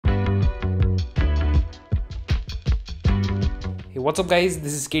What's up guys,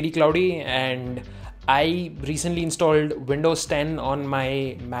 this is KDCloudy and I recently installed Windows 10 on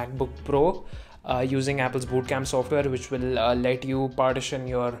my MacBook Pro using Apple's Bootcamp software, which will let you partition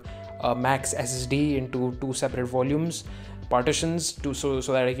your Mac's SSD into two separate partitions so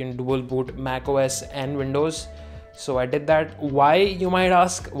that I can dual boot macOS and Windows. So I did that. Why, you might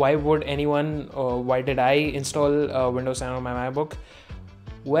ask? Why would anyone, why did I install Windows 10 on my MacBook?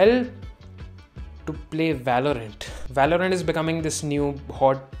 Well, to play Valorant. Valorant is becoming this new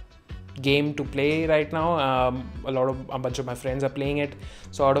hot game to play right now. A bunch of my friends are playing it.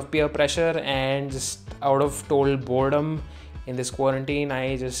 So out of peer pressure and just out of total boredom in this quarantine,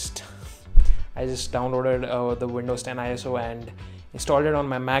 I just downloaded the Windows 10 ISO and installed it on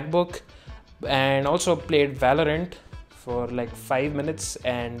my MacBook, and also played Valorant for like 5 minutes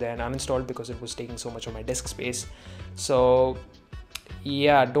and then uninstalled because it was taking so much of my disk space. So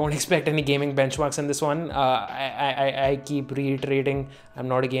yeah, don't expect any gaming benchmarks in this one. I keep reiterating, I'm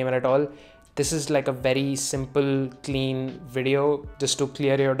not a gamer at all. This is like a very simple, clean video just to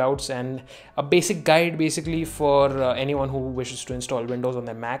clear your doubts and a basic guide basically for anyone who wishes to install Windows on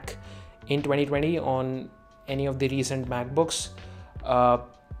their Mac in 2020 on any of the recent MacBooks.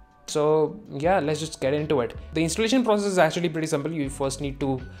 So yeah, let's just get into it. The installation process is actually pretty simple. You first need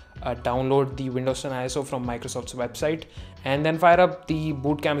to download the Windows 10 ISO from Microsoft's website and then fire up the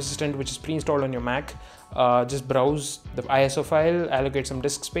Bootcamp Assistant, which is pre-installed on your Mac. Just browse the ISO file, allocate some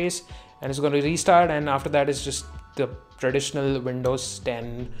disk space, and it's going to restart. And after that, it's just the traditional Windows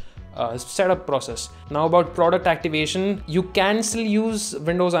 10 setup process. Now about product activation, you can still use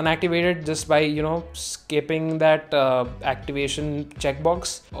Windows unactivated just by skipping that activation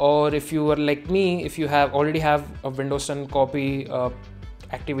checkbox. Or if you are like me, if you already have a Windows 10 copy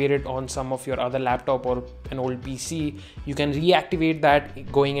activated on some of your other laptop or an old PC, you can reactivate that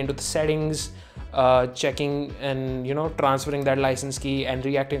going into the settings, checking and transferring that license key and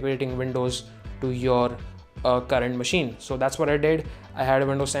reactivating Windows to your current machine. So that's what I did. I had a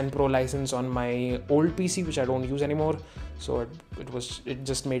Windows 10 Pro license on my old PC, which I don't use anymore. So it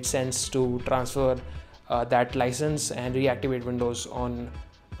just made sense to transfer that license and reactivate Windows when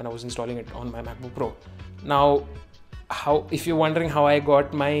I was installing it on my MacBook Pro. Now, if you're wondering how I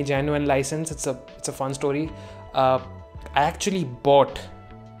got my genuine license, it's a fun story. I actually bought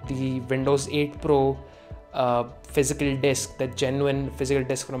the Windows 8 Pro physical disk, the genuine physical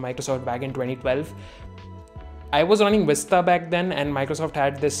disk from Microsoft back in 2012. I was running Vista back then, and Microsoft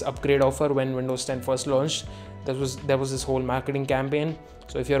had this upgrade offer when Windows 10 first launched. There was this whole marketing campaign.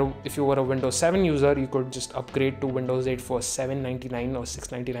 So if you were a Windows 7 user, you could just upgrade to Windows 8 for 799 or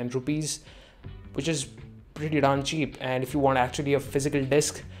 699 rupees, which is pretty darn cheap. And if you want actually a physical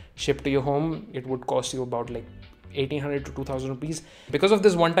disk shipped to your home, it would cost you about like 1800 to 2000 rupees. Because of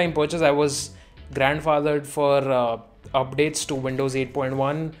this one-time purchase, I was grandfathered for updates to Windows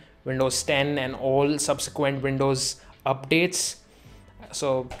 8.1, Windows 10 and all subsequent Windows updates.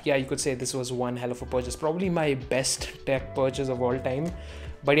 So yeah, you could say this was one hell of a purchase, probably my best tech purchase of all time.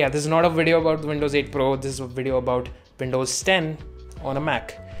 But yeah, this is not a video about Windows 8 Pro, this is a video about Windows 10 on a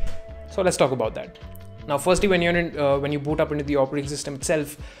Mac. So let's talk about that. Now firstly, when you boot up into the operating system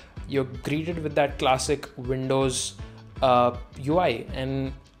itself, you're greeted with that classic Windows UI,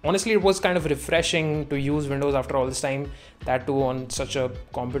 and honestly, it was kind of refreshing to use Windows after all this time, that too on such a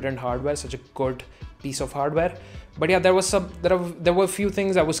competent hardware, such a good piece of hardware. But yeah, there were a few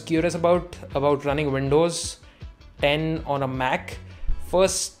things I was curious about running Windows 10 on a Mac.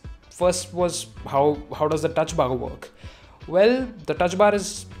 First was how does the touch bar work? Well, the touch bar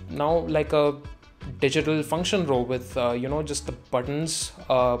is now like a digital function row with just the buttons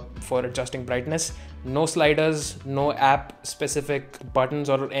for adjusting brightness. No sliders, no app specific buttons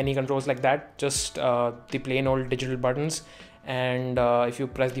or any controls like that, just the plain old digital buttons. And if you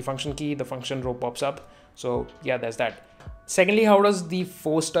press the function key, the function row pops up. So yeah, there's that. Secondly, how does the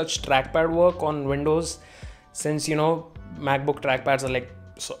force touch trackpad work on Windows? Since MacBook trackpads are like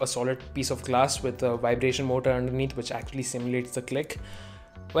a solid piece of glass with a vibration motor underneath which actually simulates the click.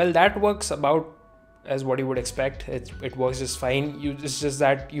 Well, that works about as what you would expect. It works just fine. It's just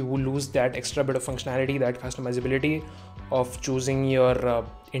that you will lose that extra bit of functionality, that customizability of choosing your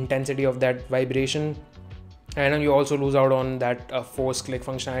intensity of that vibration, and then you also lose out on that force click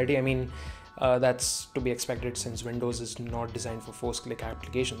functionality. I mean, that's to be expected since Windows is not designed for force click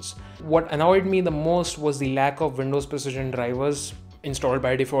applications. What annoyed me the most was the lack of Windows Precision drivers installed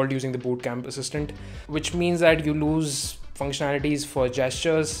by default using the Bootcamp Assistant, which means that you lose functionalities for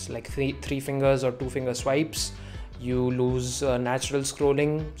gestures like three fingers or 2-finger swipes. You lose natural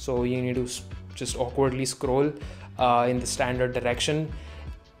scrolling, so you need to just awkwardly scroll in the standard direction.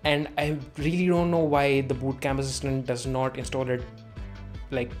 and I really don't know why the Bootcamp assistant does not install it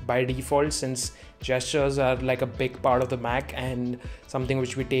like by default, since gestures are like a big part of the Mac and something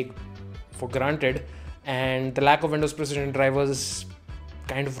which we take for granted, and the lack of Windows Precision drivers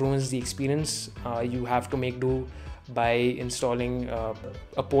kind of ruins the experience. You have to make do by installing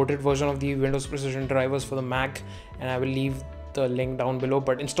a ported version of the Windows Precision drivers for the Mac, and I will leave the link down below.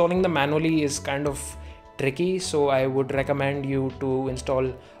 But installing them manually is kind of tricky, so I would recommend you to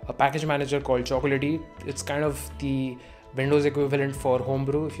install a package manager called Chocolatey. It's kind of the Windows equivalent for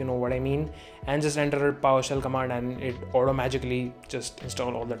Homebrew, if you know what I mean, and just enter a PowerShell command and it automatically just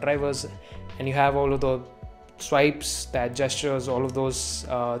install all the drivers, and you have all of the swipes, that gestures, all of those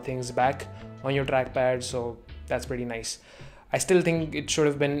things back on your trackpad. So that's pretty nice. I still think it should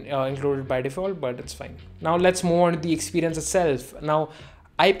have been included by default, but it's fine. Now let's move on to the experience itself. Now,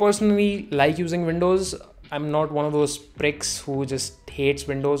 I personally like using Windows. I'm not one of those pricks who just hates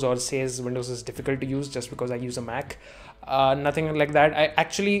Windows or says Windows is difficult to use just because I use a Mac. Nothing like that. I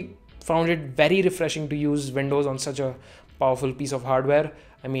actually found it very refreshing to use Windows on such a powerful piece of hardware.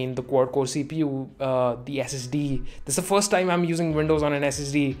 I mean, the quad-core CPU, the SSD. This is the first time I'm using Windows on an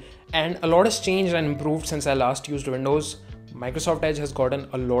SSD, and a lot has changed and improved since I last used Windows. Microsoft Edge has gotten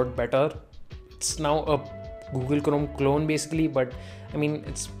a lot better. It's now a Google Chrome clone basically, but I mean,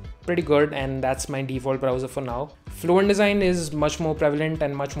 it's pretty good, and that's my default browser for now. Fluent design is much more prevalent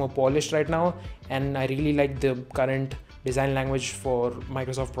and much more polished right now, and I really like the current design language for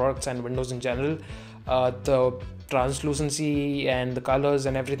Microsoft products and Windows in general. The translucency and the colors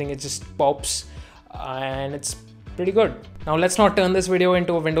and everything, it just pops, and it's pretty good. Now let's not turn this video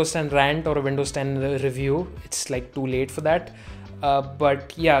into a Windows 10 rant or a Windows 10 review. It's like too late for that.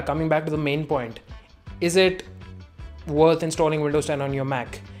 But yeah, coming back to the main point, is it worth installing Windows 10 on your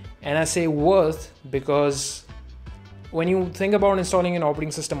Mac? And I say worth because when you think about installing an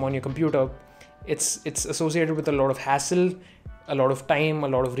operating system on your computer, it's associated with a lot of hassle, a lot of time, a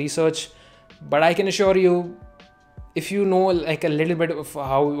lot of research. But I can assure you, if you know like a little bit of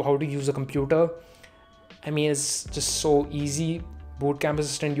how to use a computer, I mean, it's just so easy. Bootcamp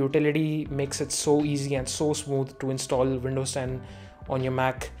Assistant utility makes it so easy and so smooth to install Windows 10 on your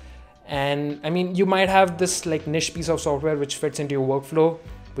Mac. And I mean, you might have this like niche piece of software which fits into your workflow,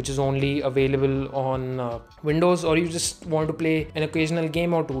 which is only available on Windows, or you just want to play an occasional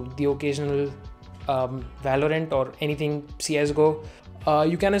game or two, the occasional Valorant or anything CSGO.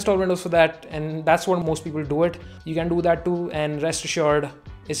 You can install Windows for that, and that's what most people do it. You can do that too, and rest assured,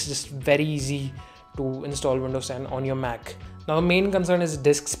 it's just very easy to install Windows 10 on your Mac. Now the main concern is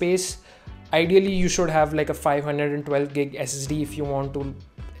disk space. Ideally, you should have like a 512 gig SSD if you want to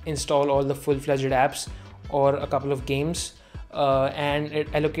install all the full-fledged apps or a couple of games, and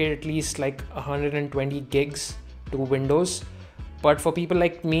it allocate at least like 120 gigs to Windows. But for people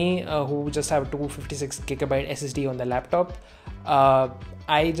like me who just have 256 gigabyte SSD on the laptop,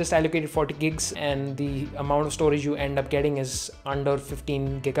 I just allocated 40 gigs, and the amount of storage you end up getting is under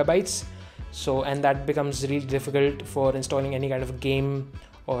 15 gigabytes. So, and that becomes really difficult for installing any kind of a game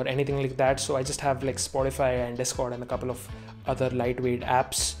or anything like that. So I just have like Spotify and Discord and a couple of other lightweight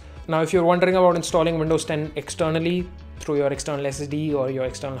apps. Now, if you're wondering about installing Windows 10 externally through your external SSD or your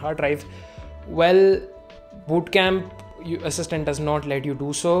external hard drive, well, Bootcamp Assistant does not let you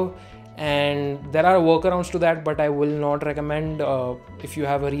do so, and there are workarounds to that, but I will not recommend if you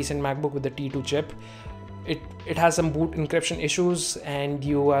have a recent MacBook with the T2 chip. It has some boot encryption issues, and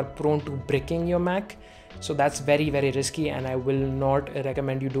you are prone to bricking your Mac, so that's very, very risky, and I will not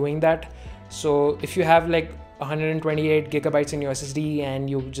recommend you doing that. So if you have like 128 gigabytes in your SSD and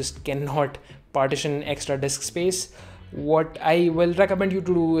you just cannot partition extra disk space, what I will recommend you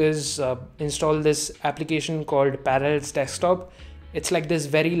to do is install this application called Parallels Desktop. It's like this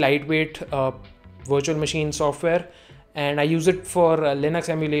very lightweight virtual machine software, and I use it for Linux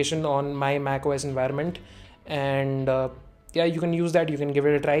emulation on my macOS environment. And yeah, you can use that, you can give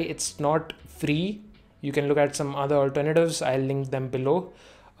it a try. It's not free. You can look at some other alternatives. I'll link them below.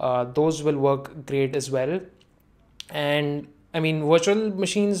 Those will work great as well. And I mean, virtual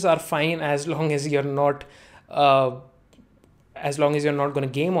machines are fine as long as you're not going to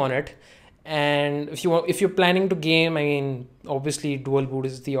game on it. And if you're planning to game, I mean, obviously dual boot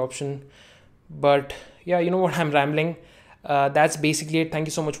is the option. But yeah, you know what, I'm rambling. That's basically it. Thank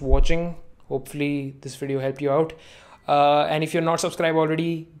you so much for watching. Hopefully this video helped you out. And if you're not subscribed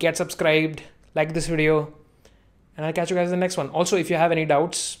already, get subscribed, like this video, and I'll catch you guys in the next one. Also, if you have any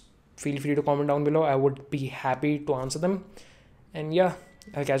doubts, feel free to comment down below. I would be happy to answer them. And yeah,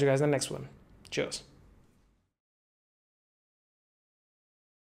 I'll catch you guys in the next one. Cheers.